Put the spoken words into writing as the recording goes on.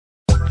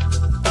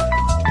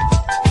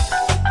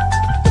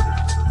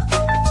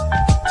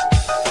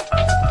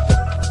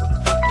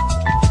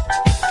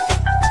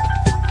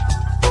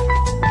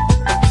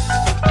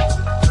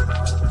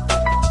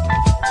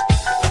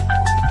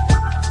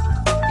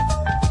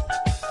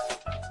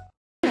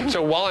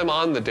So while I'm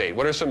on the date,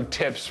 what are some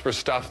tips for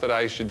stuff that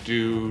I should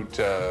do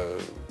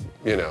to,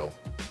 you know,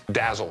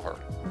 dazzle her?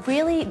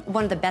 Really,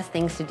 one of the best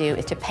things to do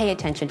is to pay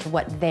attention to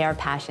what their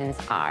passions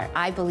are.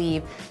 I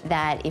believe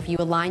that if you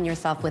align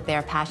yourself with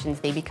their passions,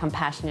 they become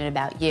passionate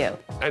about you.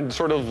 And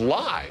sort of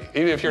lie,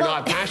 even if you're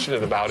not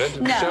passionate about it.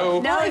 No,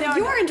 if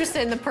you're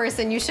interested in the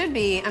person, you should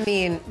be, I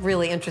mean,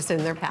 really interested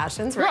in their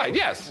passions, right? Right,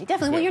 yes.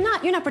 Definitely.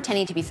 Well, you're not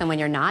pretending to be someone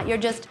you're not. You're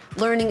just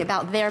learning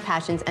about their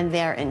passions and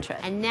their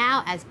interests. And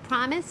now, as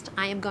promised,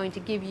 I am going to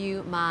give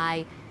you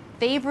my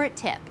favorite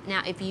tip.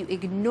 Now, if you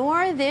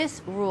ignore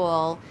this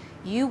rule,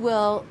 you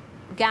will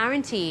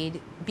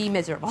guaranteed be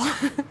miserable.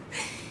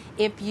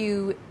 If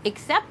you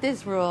accept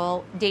this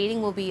rule,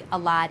 dating will be a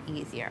lot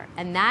easier.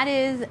 And that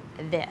is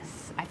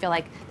this. I feel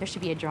like there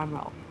should be a drum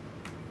roll.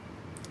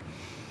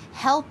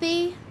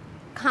 Healthy,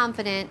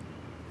 confident,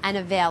 and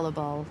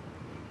available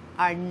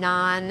are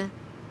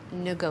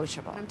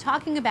non-negotiable. I'm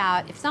talking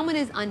about if someone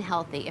is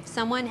unhealthy, if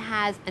someone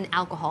has an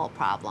alcohol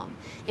problem,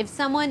 if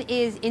someone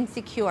is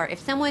insecure, if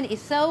someone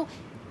is so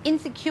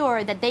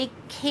insecure that they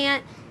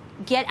can't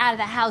get out of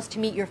the house to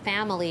meet your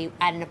family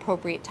at an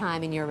appropriate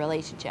time in your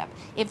relationship.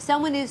 If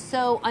someone is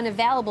so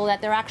unavailable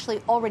that they're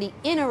actually already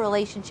in a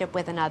relationship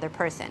with another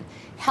person.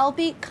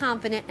 Healthy,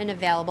 confident, and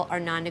available are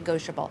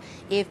non-negotiable.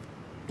 If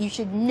you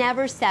should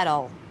never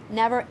settle,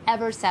 never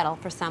ever settle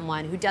for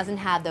someone who doesn't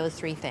have those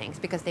three things,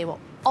 because they will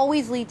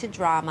always lead to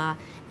drama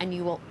and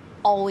you will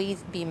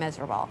always be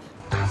miserable.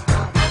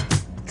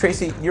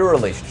 Tracey, you're a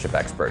relationship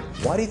expert.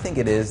 Why do you think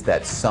it is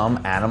that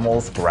some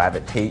animals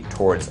gravitate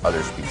towards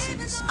other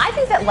species? I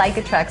think that like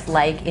attracts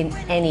like in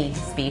any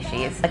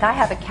species. Like I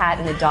have a cat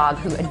and a dog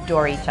who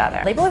adore each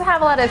other. They both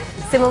have a lot of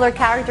similar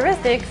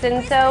characteristics,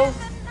 and so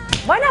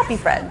why not be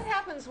friends? What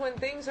happens when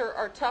things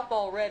are tough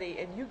already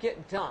and you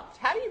get dumped?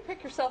 How do you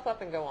pick yourself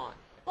up and go on?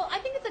 Well, I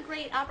think it's a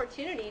great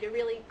opportunity to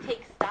really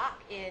take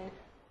stock in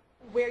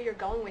where you're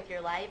going with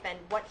your life and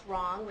what's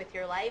wrong with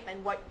your life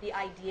and what the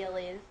ideal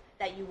is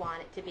that you want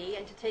it to be,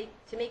 and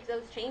to make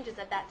those changes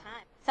at that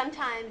time.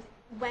 Sometimes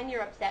when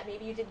you're upset,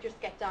 maybe you did just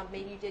get dumped,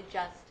 maybe you did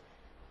just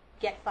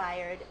get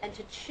fired, and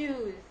to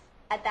choose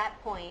at that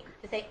point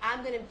to say,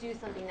 I'm going to do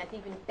something that's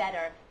even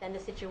better than the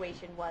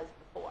situation was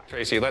before.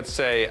 Tracey, let's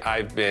say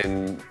I've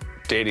been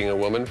dating a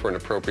woman for an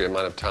appropriate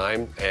amount of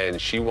time, and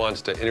she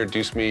wants to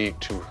introduce me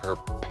to her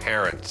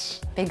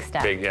parents. Big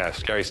step. Yeah,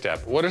 scary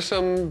step. What are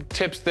some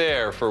tips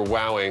there for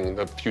wowing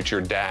the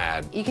future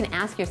dad? You can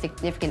ask your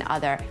significant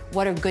other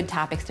what are good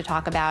topics to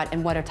talk about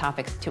and what are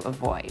topics to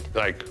avoid.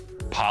 Like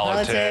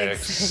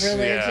politics,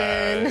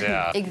 religion.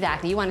 Yeah.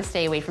 Exactly. You want to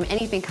stay away from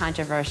anything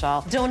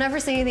controversial. Don't ever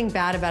say anything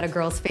bad about a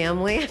girl's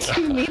family after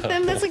you meet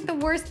them. That's like the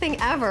worst thing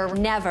ever.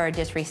 Never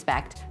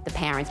disrespect the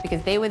parents,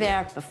 because they were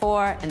there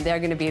before and they're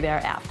going to be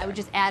there after. I would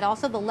just add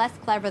also, the less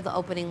clever the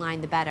opening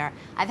line, the better.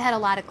 I've had a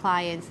lot of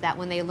clients that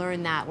when they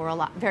learned that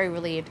were very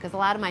relieved, because a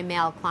lot of my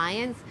male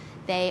clients,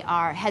 they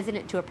are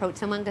hesitant to approach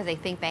someone because they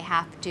think they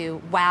have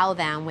to wow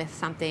them with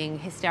something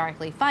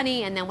hysterically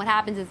funny, and then what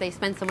happens is they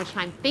spend so much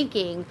time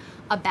thinking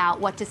about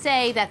what to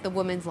say that the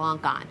woman's long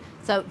gone.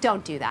 So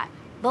don't do that.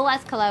 The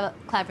less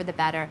clever, the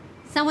better.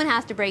 Someone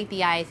has to break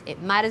the ice.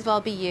 It might as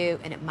well be you,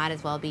 and it might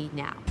as well be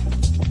now.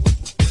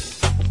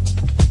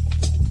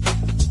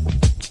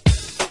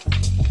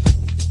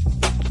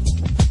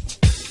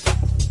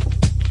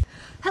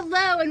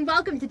 Hello and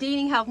welcome to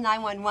Dating Help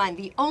 911,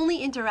 the only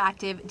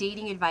interactive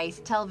dating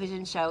advice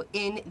television show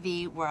in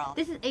the world.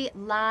 This is a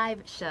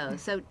live show,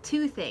 so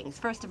two things.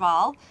 First of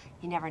all,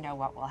 you never know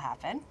what will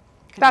happen.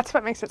 That's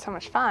what makes it so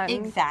much fun.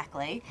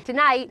 Exactly.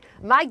 Tonight,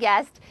 my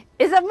guest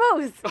is a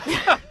moose.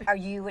 Are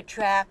you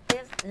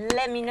attractive?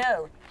 Let me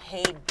know.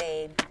 Hey,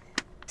 babe.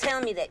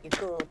 Tell me that you're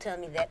cool. Tell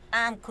me that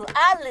I'm cool.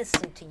 I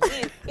listen to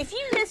you. If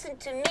you listen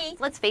to me...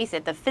 Let's face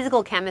it, the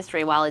physical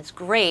chemistry, while it's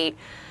great,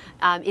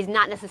 is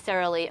not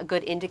necessarily a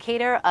good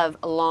indicator of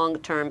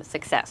long-term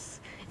success.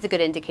 It's a good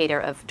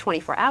indicator of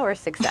 24-hour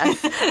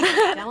success.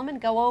 Gentlemen,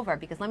 go over,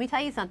 because let me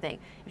tell you something.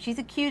 If she's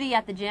a cutie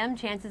at the gym,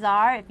 chances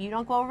are, if you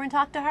don't go over and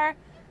talk to her,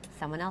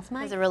 someone else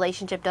might. If a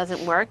relationship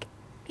doesn't work,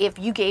 if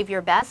you gave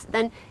your best,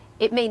 then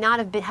it may not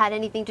have had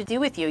anything to do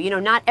with you. You know,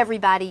 not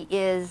everybody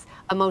is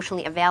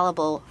emotionally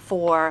available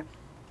for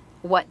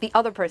what the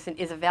other person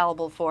is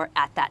available for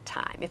at that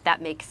time, if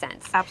that makes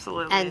sense.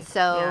 Absolutely. And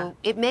so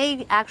it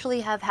may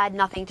actually have had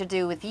nothing to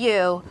do with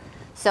you.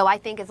 So I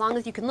think as long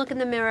as you can look in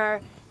the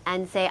mirror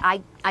and say,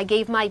 I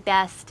gave my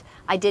best,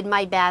 I did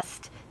my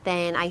best,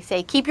 then I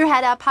say keep your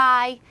head up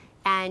high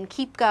and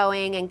keep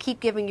going and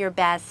keep giving your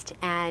best,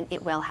 and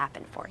it will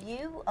happen for you.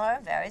 You are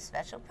a very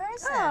special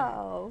person.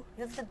 Oh.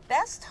 You have the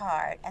best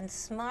heart and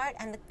smart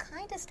and the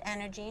kindest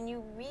energy, and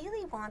you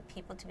really want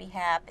people to be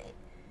happy.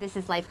 This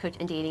is life coach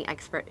and dating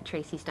expert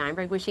Tracey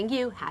Steinberg wishing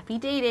you happy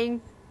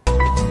dating.